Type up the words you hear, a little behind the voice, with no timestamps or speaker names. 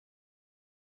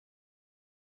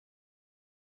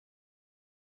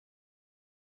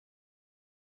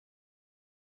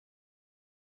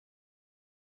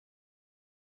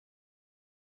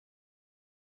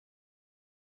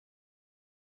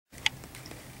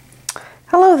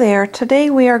Hello there. Today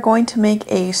we are going to make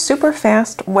a super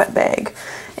fast wet bag,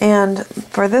 and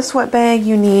for this wet bag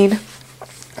you need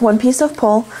one piece of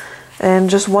pull and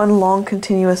just one long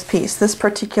continuous piece. This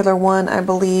particular one I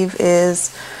believe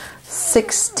is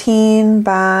 16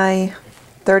 by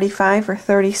 35 or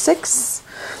 36.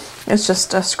 It's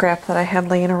just a scrap that I had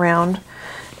laying around,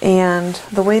 and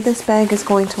the way this bag is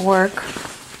going to work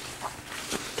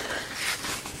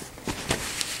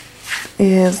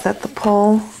is that the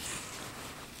pull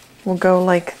will go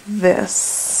like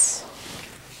this.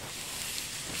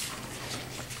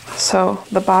 So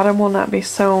the bottom will not be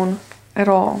sewn at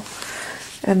all,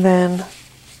 and then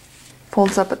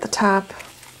folds up at the top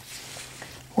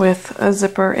with a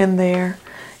zipper in there.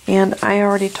 And I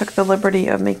already took the liberty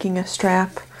of making a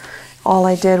strap. All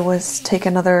I did was take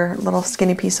another little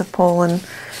skinny piece of pull and,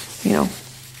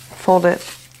 fold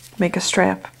it, make a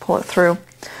strap, pull it through,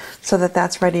 so that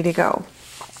that's ready to go.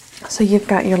 So you've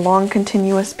got your long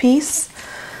continuous piece,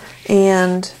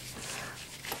 and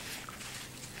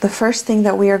the first thing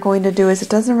that we are going to do is, it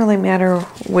doesn't really matter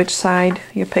which side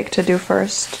you pick to do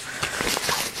first.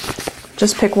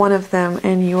 Just pick one of them,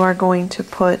 and you are going to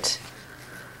put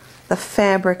the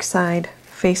fabric side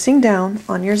facing down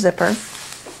on your zipper.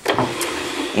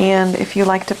 And if you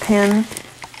like to pin,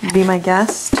 be my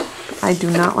guest. I do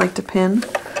not like to pin,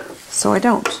 so I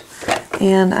don't.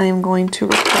 And I am going to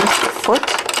replace the foot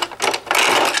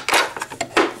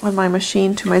on my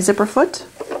machine to my zipper foot.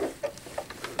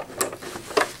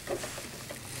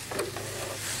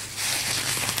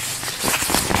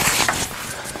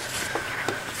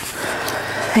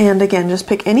 And again, just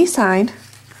pick any side,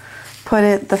 put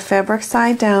it the fabric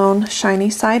side down, shiny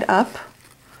side up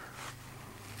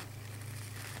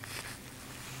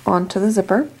onto the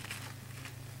zipper.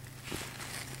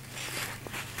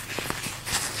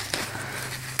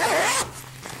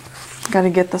 Got to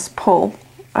get this pull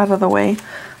out of the way.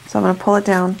 So I'm going to pull it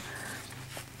down,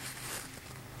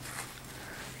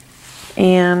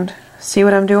 and see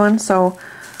what I'm doing. So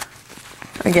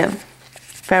again,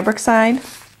 fabric side,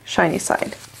 shiny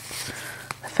side.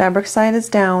 The fabric side is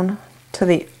down to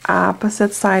the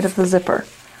opposite side of the zipper.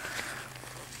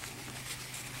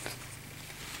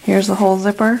 Here's the whole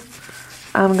zipper.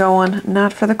 I'm going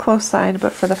not for the close side,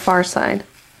 but for the far side.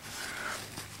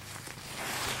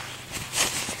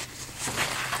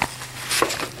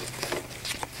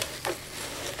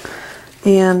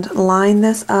 And line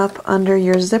this up under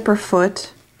your zipper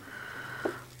foot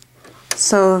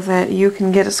so that you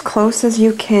can get as close as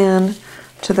you can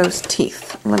to those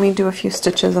teeth. Let me do a few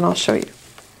stitches and I'll show you.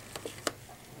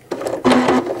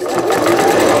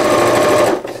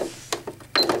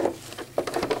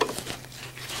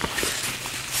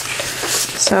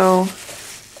 So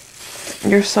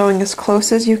you're sewing as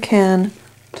close as you can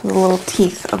to the little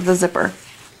teeth of the zipper.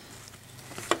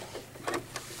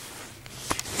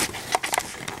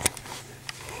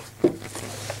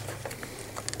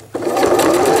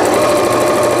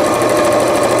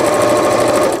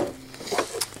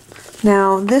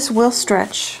 Now this will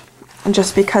stretch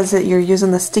just because you're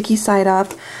using the sticky side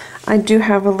up. I do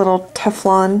have a little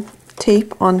Teflon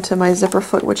tape onto my zipper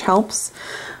foot, which helps.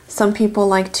 Some people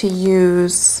like to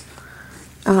use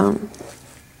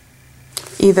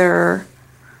either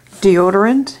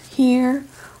deodorant here,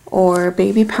 or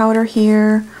baby powder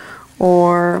here,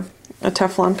 or a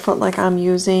Teflon foot like I'm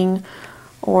using,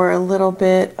 or a little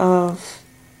bit of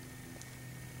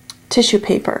tissue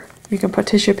paper. You can put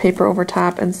tissue paper over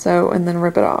top and sew and then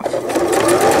rip it off.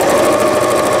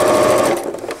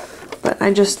 But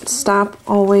I just stop,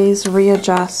 always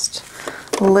readjust,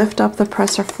 lift up the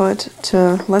presser foot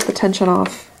to let the tension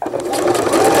off.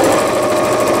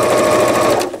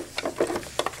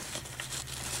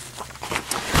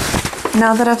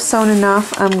 Now that I've sewn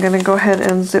enough, I'm going to go ahead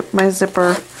and zip my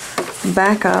zipper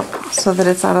back up so that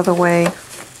it's out of the way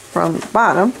from the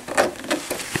bottom.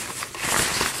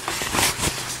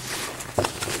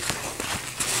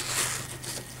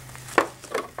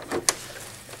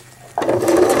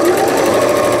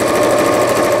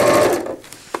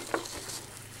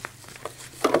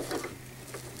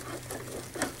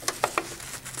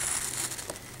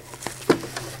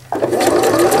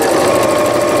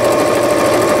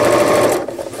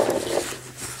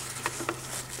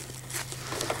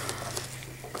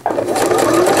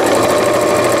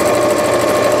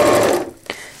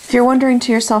 If you're wondering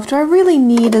to yourself, do I really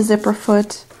need a zipper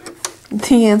foot?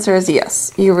 The answer is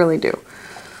yes, you really do.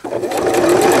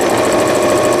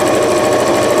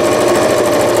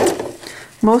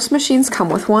 Most machines come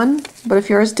with one, but if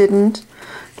yours didn't,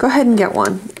 go ahead and get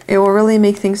one. It will really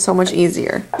make things so much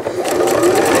easier.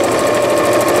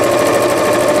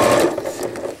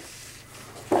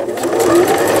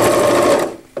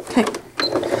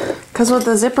 Because what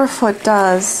the zipper foot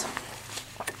does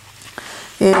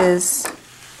is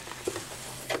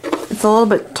it's a little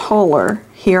bit taller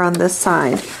here on this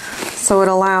side, so it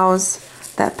allows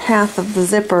that path of the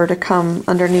zipper to come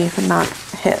underneath and not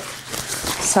hit.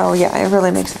 So yeah, it really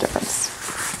makes a difference.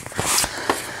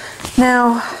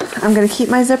 Now I'm going to keep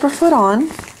my zipper foot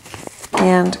on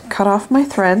and cut off my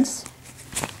threads.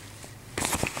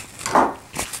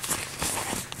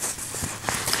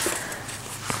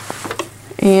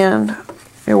 And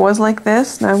it was like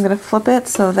this. Now I'm going to flip it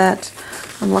so that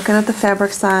I'm looking at the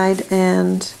fabric side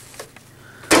and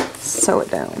sew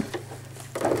it down.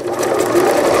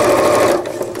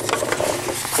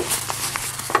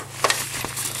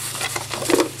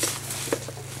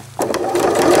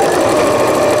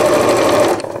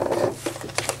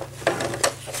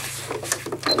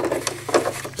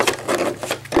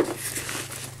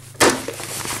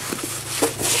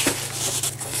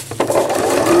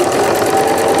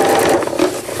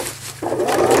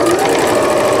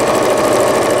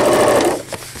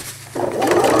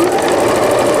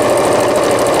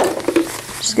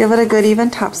 Give it a good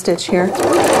even top stitch here.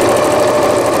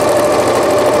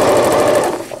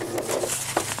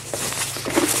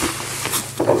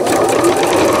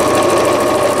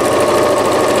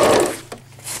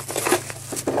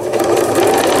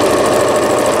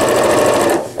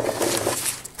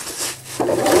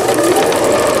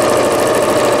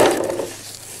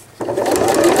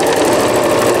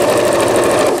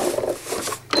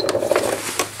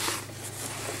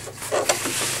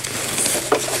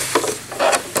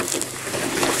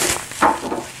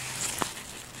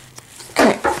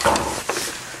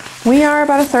 We are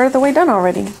about a third of the way done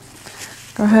already.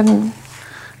 Go ahead and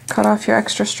cut off your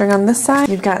extra string on this side.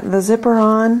 You've got the zipper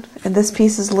on and this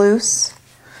piece is loose.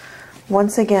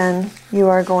 Once again, you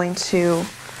are going to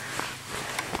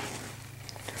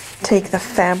take the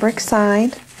fabric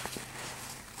side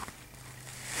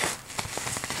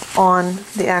on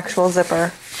the actual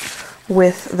zipper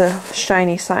with the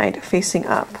shiny side facing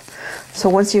up. So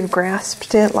once you've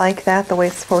grasped it like that, the way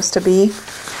it's supposed to be,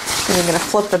 then you're going to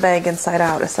flip the bag inside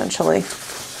out, essentially.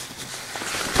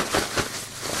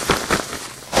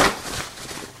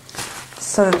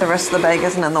 So that the rest of the bag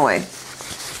isn't in the way.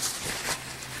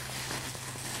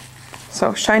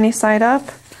 So shiny side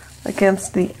up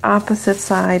against the opposite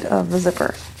side of the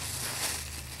zipper.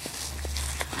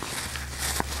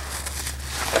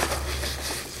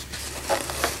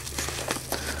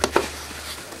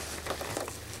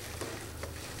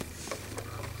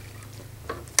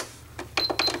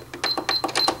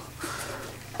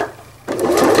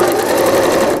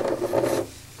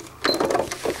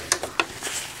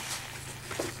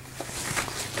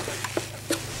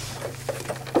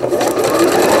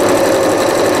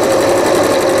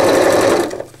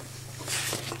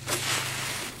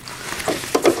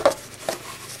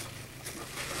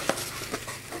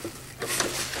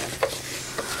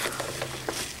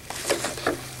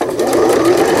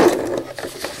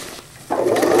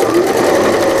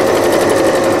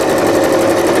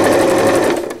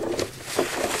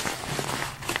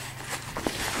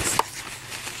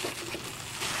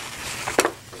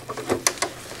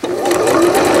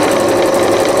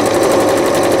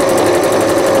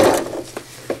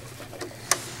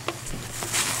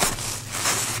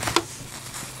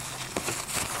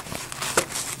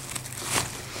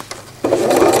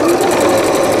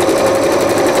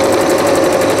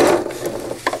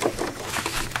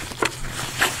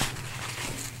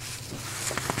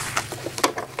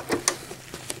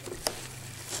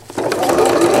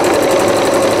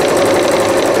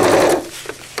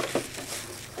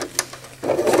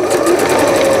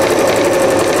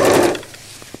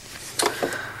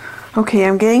 Okay,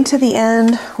 I'm getting to the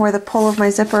end where the pull of my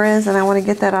zipper is, and I want to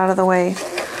get that out of the way.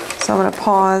 So I'm going to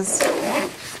pause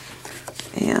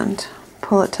and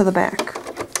pull it to the back.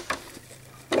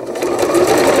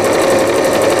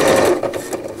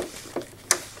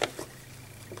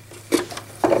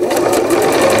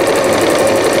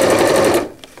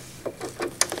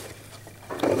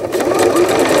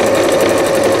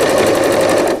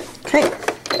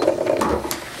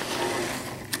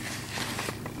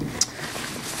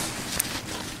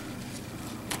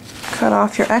 Cut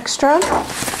off your extra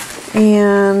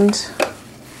and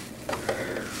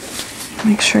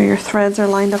make sure your threads are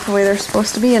lined up the way they're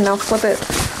supposed to be, and now flip it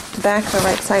back the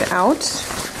right side out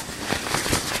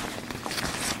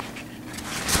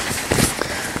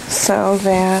so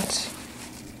that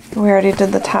we already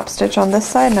did the top stitch on this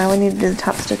side. Now we need to do the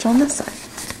top stitch on this side.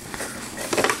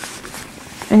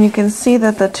 And you can see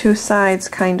that the two sides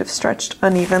kind of stretched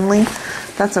unevenly.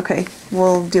 That's okay.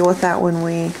 We'll deal with that when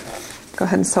we go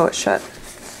ahead and sew it shut.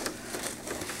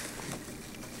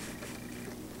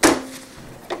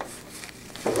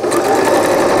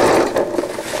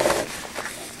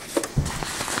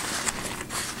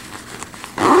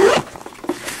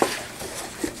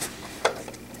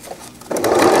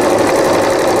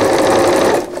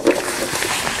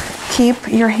 Keep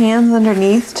your hands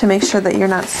underneath to make sure that you're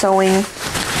not sewing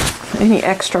any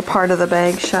extra part of the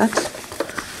bag shut.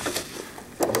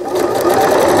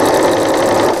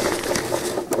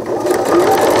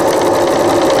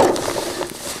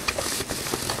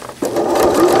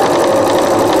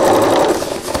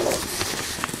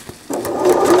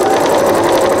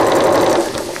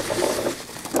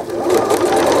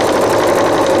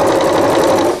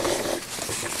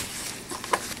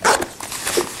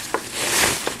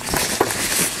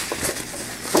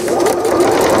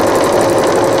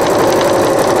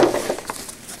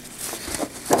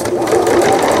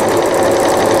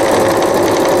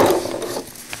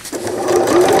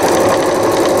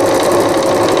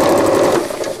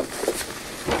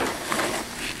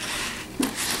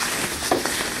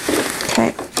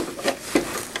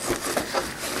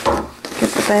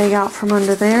 Bag out from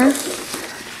under there,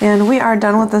 and we are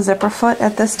done with the zipper foot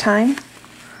at this time.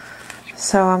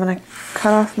 So I'm going to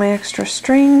cut off my extra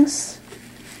strings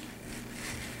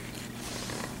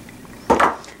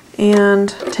and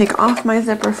take off my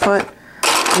zipper foot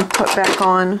and put back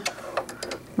on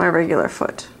my regular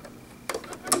foot.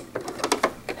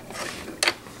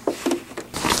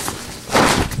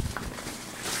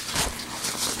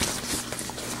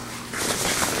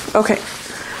 Okay,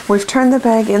 we've turned the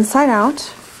bag inside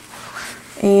out,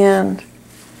 and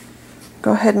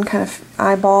go ahead and kind of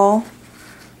eyeball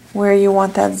where you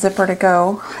want that zipper to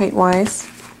go height-wise.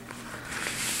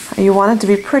 You want it to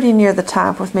be pretty near the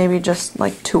top with maybe just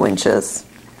like 2 inches.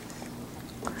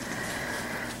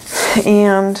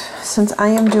 And since I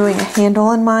am doing a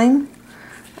handle in mine,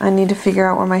 I need to figure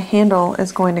out where my handle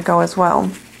is going to go as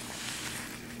well.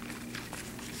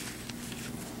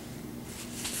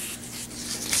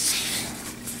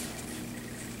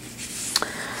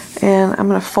 And I'm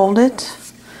going to fold it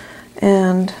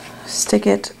and stick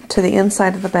it to the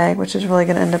inside of the bag, which is really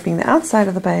going to end up being the outside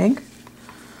of the bag.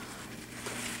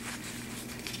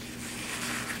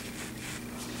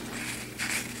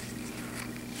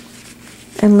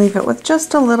 And leave it with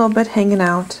just a little bit hanging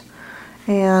out.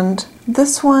 And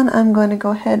this one I'm going to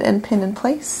go ahead and pin in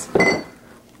place,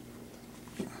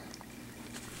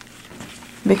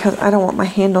 because I don't want my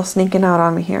handle sneaking out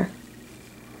on me here.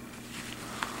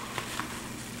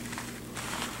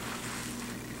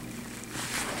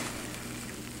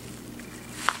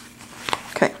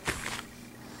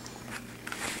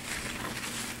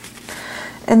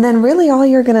 And then really all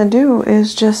you're going to do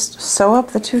is just sew up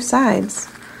the 2 sides.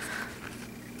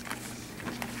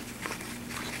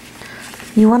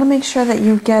 You want to make sure that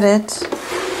you get it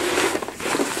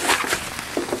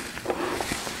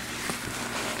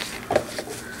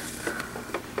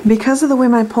because of the way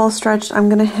my pole is stretched. I'm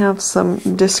going to have some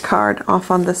discard off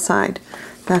on this side.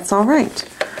 That's all right.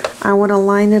 I want to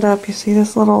line it up. You see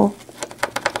this little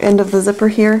end of the zipper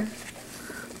here?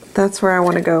 That's where I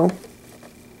want to go.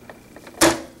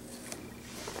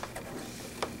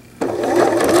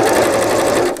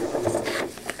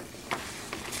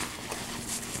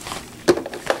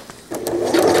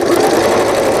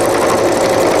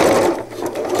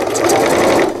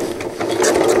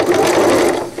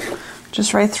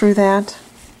 Just right through that,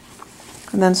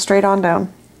 and then straight on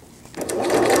down.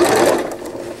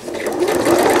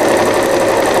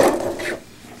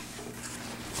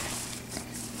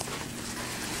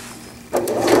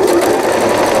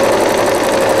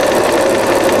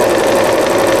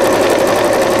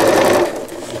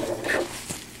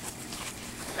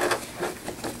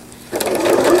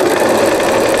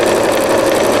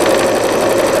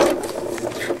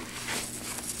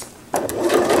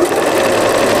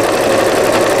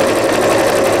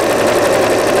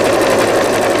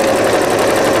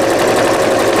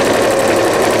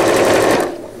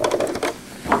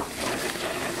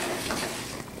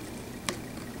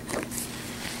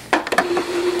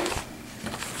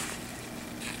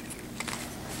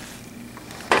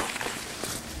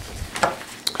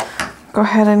 Go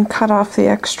ahead and cut off the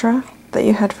extra that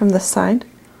you had from this side.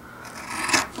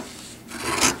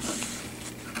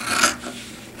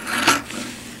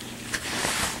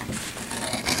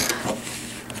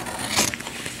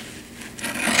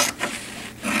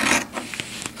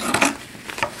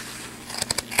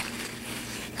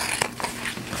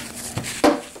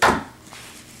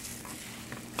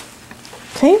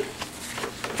 Okay,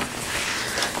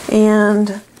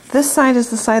 and this side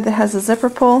is the side that has a zipper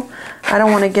pull. I don't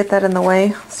want to get that in the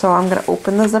way, so I'm going to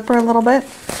open the zipper a little bit.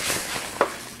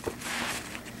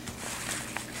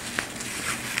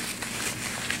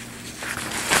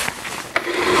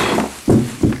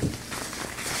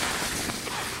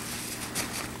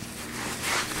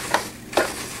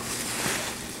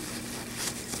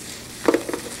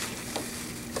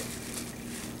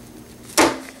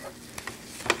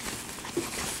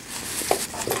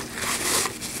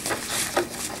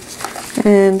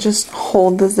 and just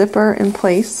hold the zipper in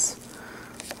place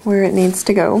where it needs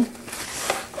to go.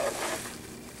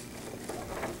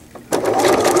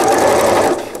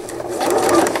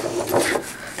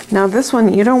 Now this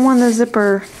one, you don't want the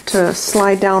zipper to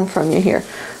slide down from you here.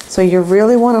 So you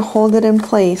really want to hold it in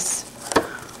place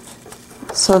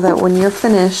so that when you're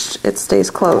finished, it stays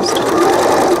closed.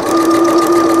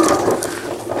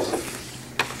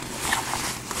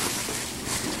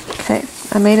 Okay,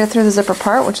 I made it through the zipper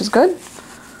part, which is good.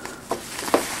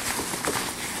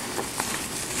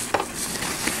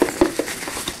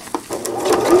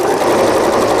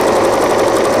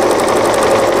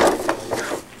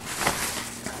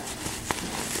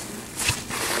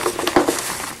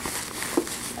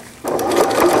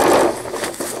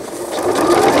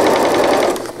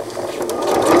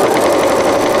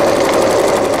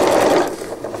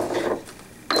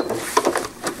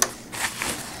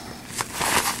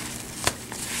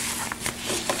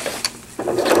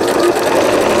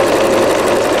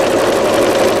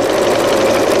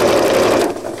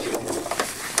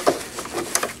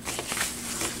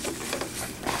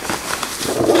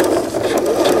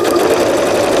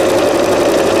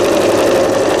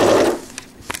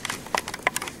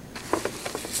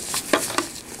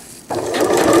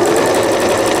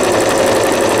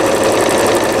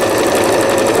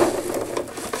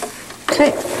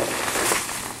 Okay.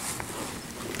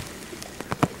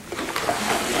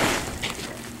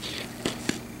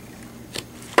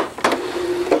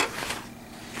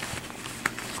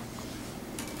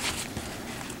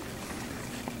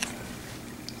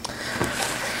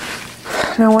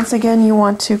 Now once again you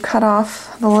want to cut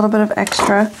off the little bit of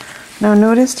extra. Now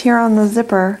notice here on the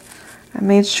zipper I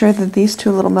made sure that these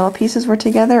two little metal pieces were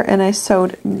together, and I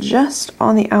sewed just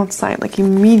on the outside, like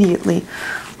immediately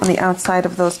on the outside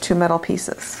of those two metal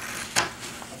pieces.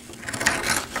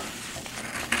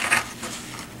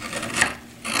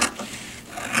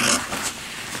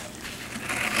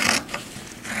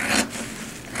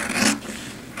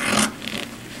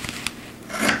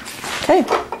 Okay.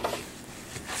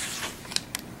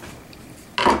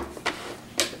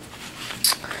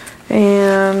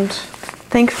 And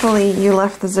thankfully you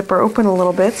left the zipper open a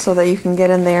little bit so that you can get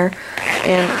in there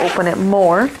and open it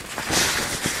more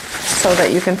so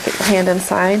that you can fit your hand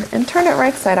inside and turn it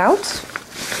right side out.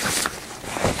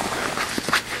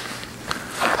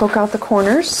 Poke out the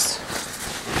corners.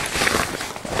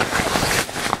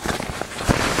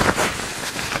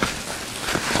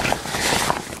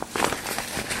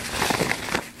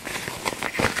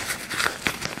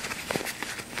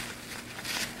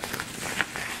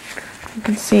 You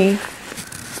can see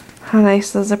how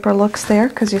nice the zipper looks there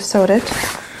because you sewed it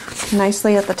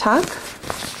nicely at the top.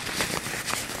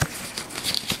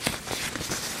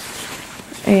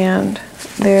 And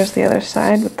there's the other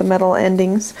side with the metal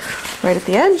endings right at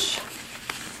the edge.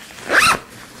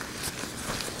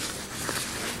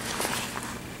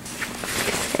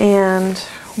 And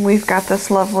we've got this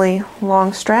lovely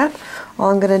long strap. All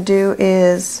I'm going to do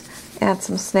is add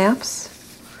some snaps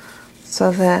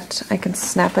so that I can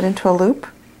snap it into a loop.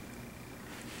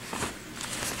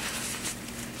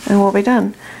 And we'll be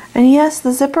done. And yes,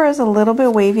 the zipper is a little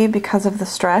bit wavy because of the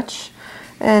stretch.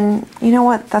 And you know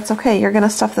what? That's okay. You're going to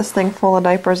stuff this thing full of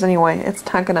diapers anyway. It's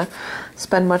not going to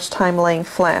spend much time laying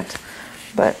flat.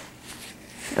 But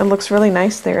it looks really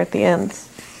nice there at the ends.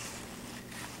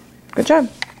 Good job.